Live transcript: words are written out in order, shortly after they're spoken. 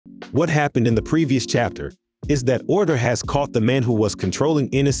What happened in the previous chapter is that Orter has caught the man who was controlling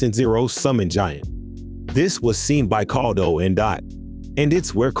Innocent Zero's summon giant. This was seen by Caldo and Dot, and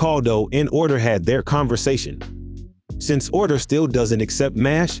it's where Caldo and Orter had their conversation. Since Orter still doesn't accept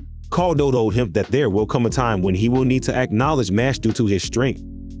Mash, Caldo told him that there will come a time when he will need to acknowledge Mash due to his strength.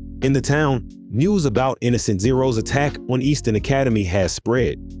 In the town, news about Innocent Zero's attack on Eastern Academy has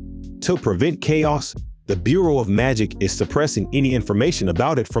spread. To prevent chaos, the Bureau of Magic is suppressing any information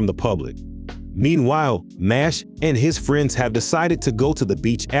about it from the public. Meanwhile, Mash and his friends have decided to go to the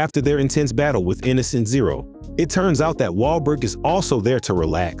beach after their intense battle with Innocent Zero. It turns out that Wahlberg is also there to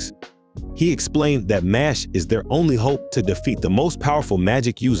relax. He explained that Mash is their only hope to defeat the most powerful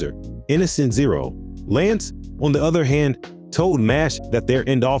magic user, Innocent Zero. Lance, on the other hand, told Mash that their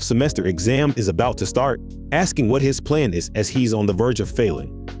end-of-semester exam is about to start, asking what his plan is as he's on the verge of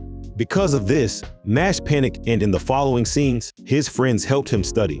failing. Because of this, Mash panicked, and in the following scenes, his friends helped him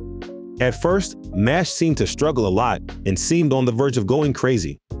study. At first, Mash seemed to struggle a lot and seemed on the verge of going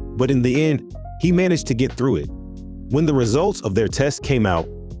crazy, but in the end, he managed to get through it. When the results of their test came out,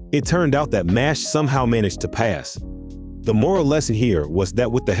 it turned out that Mash somehow managed to pass. The moral lesson here was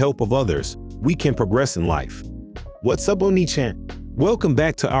that with the help of others, we can progress in life. What's up, Onii-Chan? Welcome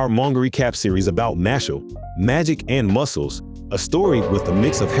back to our manga recap series about Mashle, Magic and Muscles, a story with a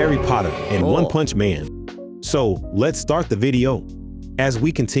mix of Harry Potter and One Punch Man. So, let's start the video. As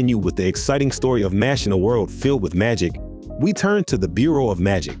we continue with the exciting story of Mash in a world filled with magic, we turn to the Bureau of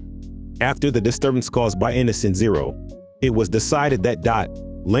Magic. After the disturbance caused by Innocent Zero, it was decided that Dot,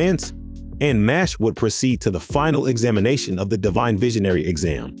 Lance, and Mash would proceed to the final examination of the Divine Visionary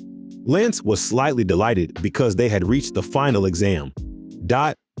exam. Lance was slightly delighted because they had reached the final exam.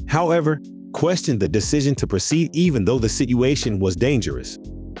 Dot, however, questioned the decision to proceed even though the situation was dangerous.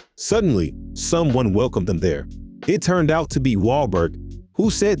 Suddenly, someone welcomed them there. It turned out to be Wahlberg, who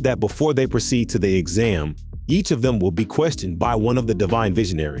said that before they proceed to the exam, each of them will be questioned by one of the Divine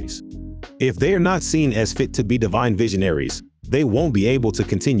Visionaries. If they are not seen as fit to be Divine Visionaries, they won't be able to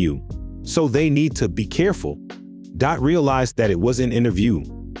continue, so they need to be careful. Dot realized that it was an interview,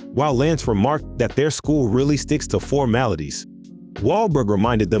 while Lance remarked that their school really sticks to formalities. Wahlberg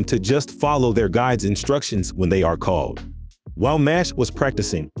reminded them to just follow their guide's instructions when they are called. While Mash was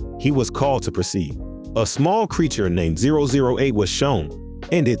practicing, he was called to proceed. A small creature named 008 was shown,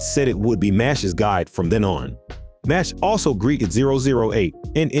 and it said it would be Mash's guide from then on. Mash also greeted 008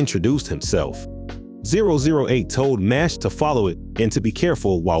 and introduced himself. 008 told Mash to follow it and to be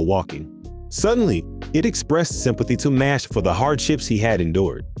careful while walking. Suddenly, it expressed sympathy to Mash for the hardships he had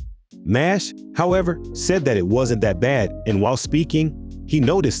endured. Mash, however, said that it wasn't that bad, and while speaking, he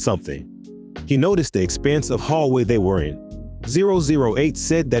noticed something. He noticed the expanse of hallway they were in. 008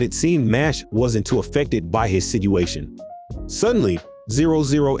 said that it seemed Mash wasn't too affected by his situation. Suddenly,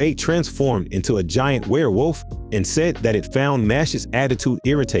 008 transformed into a giant werewolf and said that it found Mash's attitude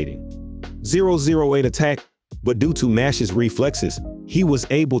irritating. 008 attacked, but due to Mash's reflexes, he was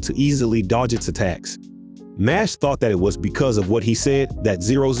able to easily dodge its attacks. Mash thought that it was because of what he said that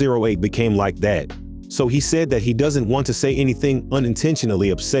 008 became like that, so he said that he doesn't want to say anything unintentionally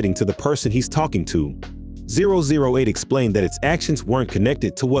upsetting to the person he's talking to. 008 explained that its actions weren't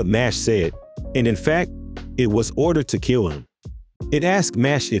connected to what Mash said, and in fact, it was ordered to kill him. It asked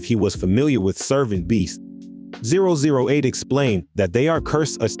Mash if he was familiar with servant beasts. 008 explained that they are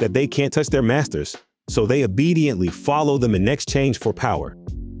cursed such that they can't touch their masters, so they obediently follow them in exchange for power.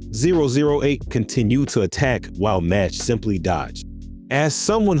 008 continued to attack while Mash simply dodged. As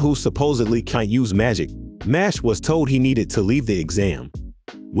someone who supposedly can't use magic, Mash was told he needed to leave the exam.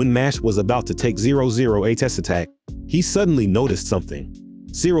 When Mash was about to take 008's attack, he suddenly noticed something.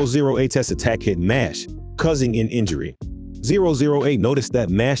 008's attack hit Mash, causing an injury. 008 noticed that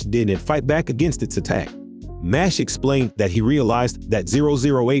Mash didn't fight back against its attack. Mash explained that he realized that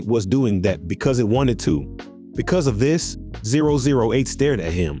 008 was doing that because it wanted to. Because of this, 008 stared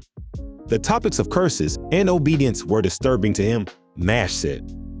at him. The topics of curses and obedience were disturbing to him, Mash said.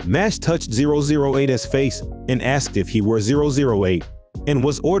 Mash touched 008's face and asked if he were 008 and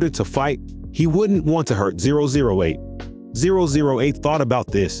was ordered to fight. He wouldn't want to hurt 008. 008 thought about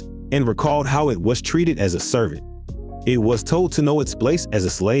this and recalled how it was treated as a servant. It was told to know its place as a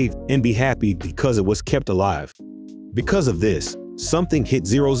slave and be happy because it was kept alive. Because of this, something hit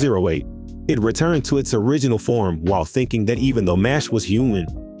 008. It returned to its original form while thinking that even though Mash was human,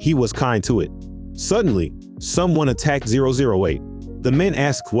 he was kind to it. Suddenly, someone attacked 008. The men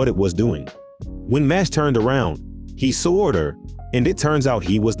asked what it was doing. When Mash turned around, he saw Orter, and it turns out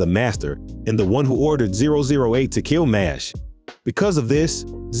he was the master and the one who ordered 008 to kill Mash. Because of this,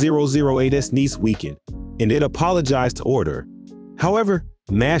 008's knees weakened, and it apologized to Orter. However,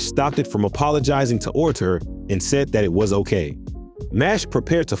 Mash stopped it from apologizing to Orter and said that it was okay. Mash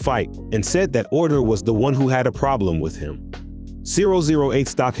prepared to fight and said that Orter was the one who had a problem with him. 008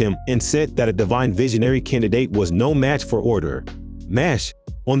 stopped him and said that a divine visionary candidate was no match for Orter. Mash,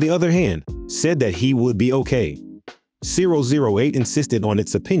 on the other hand, said that he would be okay. 008 insisted on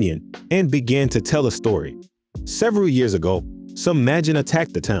its opinion and began to tell a story. Several years ago, some Majin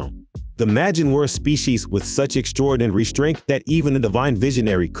attacked the town. The Majin were a species with such extraordinary strength that even a divine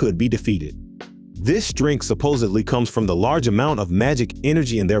visionary could be defeated. This strength supposedly comes from the large amount of magic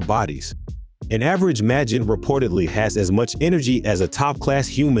energy in their bodies. An average Majin reportedly has as much energy as a top-class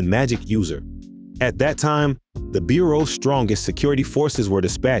human magic user. At that time, the Bureau's strongest security forces were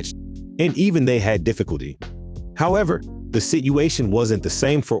dispatched, and even they had difficulty. However, the situation wasn't the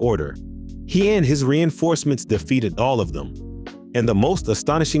same for Orter. He and his reinforcements defeated all of them. And the most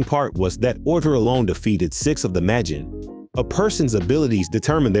astonishing part was that Orter alone defeated 6 of the Majin. A person's abilities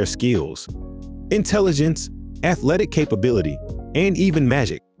determine their skills, intelligence, athletic capability, and even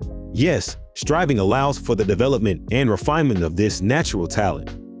magic. Yes, striving allows for the development and refinement of this natural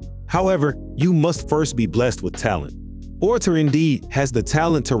talent. However, you must first be blessed with talent. Orter indeed has the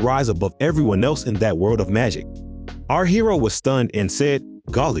talent to rise above everyone else in that world of magic. Our hero was stunned and said,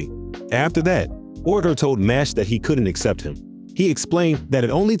 "Golly." After that, Orter told Mash that he couldn't accept him. He explained that it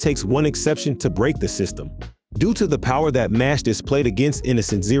only takes one exception to break the system. Due to the power that Mash displayed against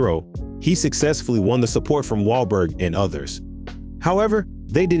Innocent Zero, he successfully won the support from Wahlberg and others. However,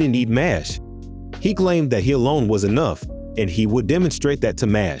 they didn't need Mash. He claimed that he alone was enough, and he would demonstrate that to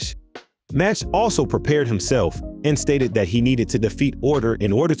Mash. Mash also prepared himself and stated that he needed to defeat Orter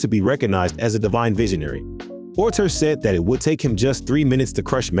in order to be recognized as a divine visionary. Orter said that it would take him just 3 minutes to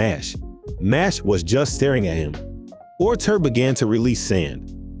crush Mash. Mash was just staring at him. Orter began to release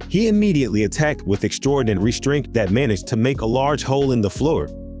sand. He immediately attacked with extraordinary strength that managed to make a large hole in the floor.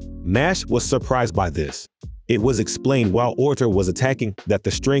 Mash was surprised by this. It was explained while Orter was attacking that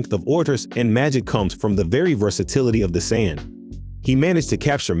the strength of Orters and magic comes from the very versatility of the sand. He managed to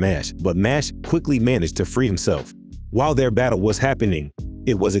capture Mash, but Mash quickly managed to free himself. While their battle was happening,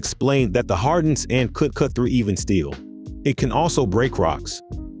 it was explained that the hardened sand could cut through even steel. It can also break rocks.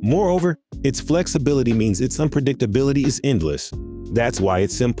 Moreover, its flexibility means its unpredictability is endless. That's why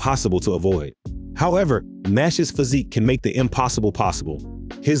it's impossible to avoid. However, Mash's physique can make the impossible possible.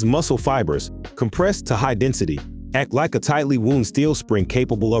 His muscle fibers, compressed to high density, act like a tightly wound steel spring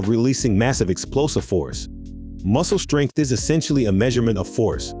capable of releasing massive explosive force. Muscle strength is essentially a measurement of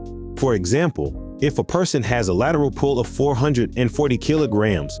force. For example, if a person has a lateral pull of 440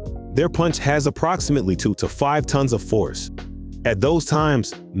 kilograms, their punch has approximately 2 to 5 tons of force. At those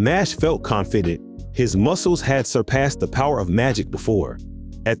times, Mash felt confident. His muscles had surpassed the power of magic before.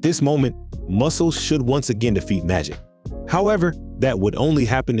 At this moment, muscles should once again defeat magic. However, that would only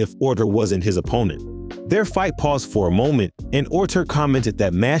happen if Orter wasn't his opponent. Their fight paused for a moment, and Orter commented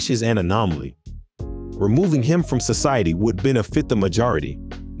that Mash is an anomaly. Removing him from society would benefit the majority.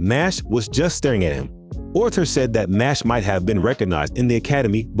 Mash was just staring at him. Orter said that Mash might have been recognized in the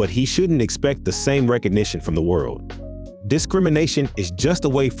academy, but he shouldn't expect the same recognition from the world. Discrimination is just a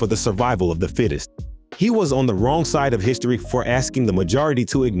way for the survival of the fittest. He was on the wrong side of history for asking the majority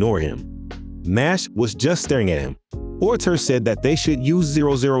to ignore him. Mash was just staring at him. Orter said that they should use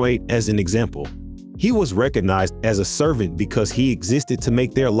 008 as an example. He was recognized as a servant because he existed to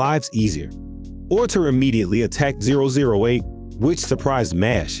make their lives easier. Orter immediately attacked 008, which surprised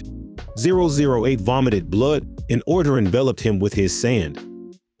Mash. 008 vomited blood, and Orter enveloped him with his sand.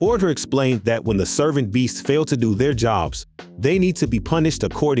 Orter explained that when the servant beasts fail to do their jobs, they need to be punished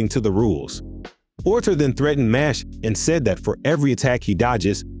according to the rules. Orter then threatened Mash and said that for every attack he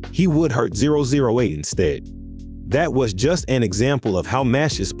dodges, he would hurt 008 instead. That was just an example of how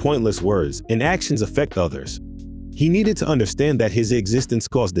Mash's pointless words and actions affect others. He needed to understand that his existence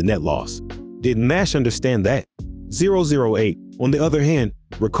caused the net loss. Did Mash understand that? 008, on the other hand,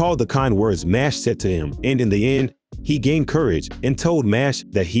 recalled the kind words Mash said to him, and in the end, he gained courage and told Mash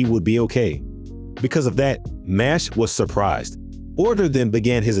that he would be okay. Because of that, Mash was surprised. Orter then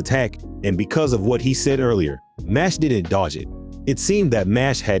began his attack, and because of what he said earlier, Mash didn't dodge it. It seemed that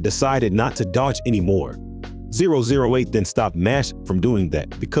Mash had decided not to dodge anymore. 008 then stopped Mash from doing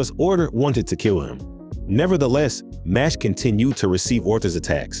that because Orter wanted to kill him. Nevertheless, Mash continued to receive Orter's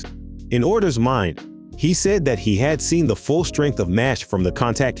attacks. In Orter's mind, he said that he had seen the full strength of Mash from the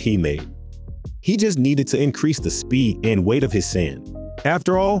contact he made. He just needed to increase the speed and weight of his sand.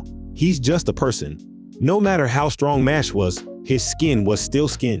 After all, he's just a person. No matter how strong Mash was, his skin was still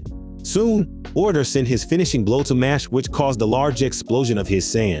skin. Soon, Orter sent his finishing blow to Mash, which caused a large explosion of his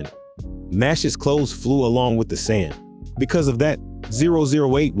sand. Mash's clothes flew along with the sand. Because of that,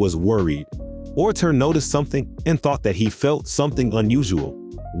 008 was worried. Orter noticed something and thought that he felt something unusual.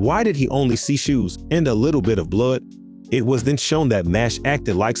 Why did he only see shoes and a little bit of blood? It was then shown that Mash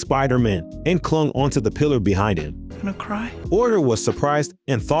acted like Spider-Man and clung onto the pillar behind him. Gonna cry? Orter was surprised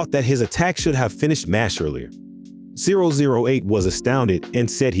and thought that his attack should have finished Mash earlier. 008 was astounded and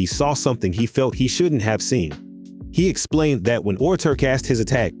said he saw something he felt he shouldn't have seen. He explained that when Orter cast his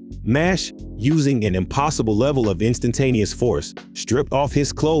attack, Mash, using an impossible level of instantaneous force, stripped off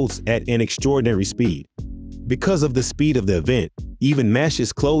his clothes at an extraordinary speed. Because of the speed of the event, even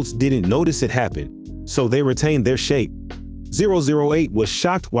Mash's clothes didn't notice it happen, so they retained their shape. 008 was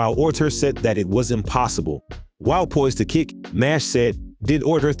shocked while Orter said that it was impossible. While poised to kick, Mash said, did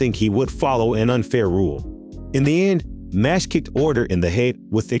Orter think he would follow an unfair rule? In the end, Mash kicked Orter in the head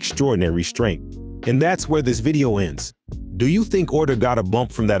with extraordinary strength. And that's where this video ends. Do you think Orter got a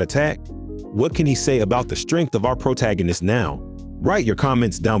bump from that attack? What can he say about the strength of our protagonist now? Write your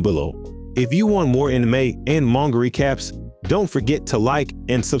comments down below. If you want more anime and manga recaps, don't forget to like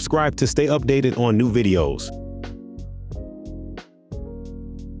and subscribe to stay updated on new videos.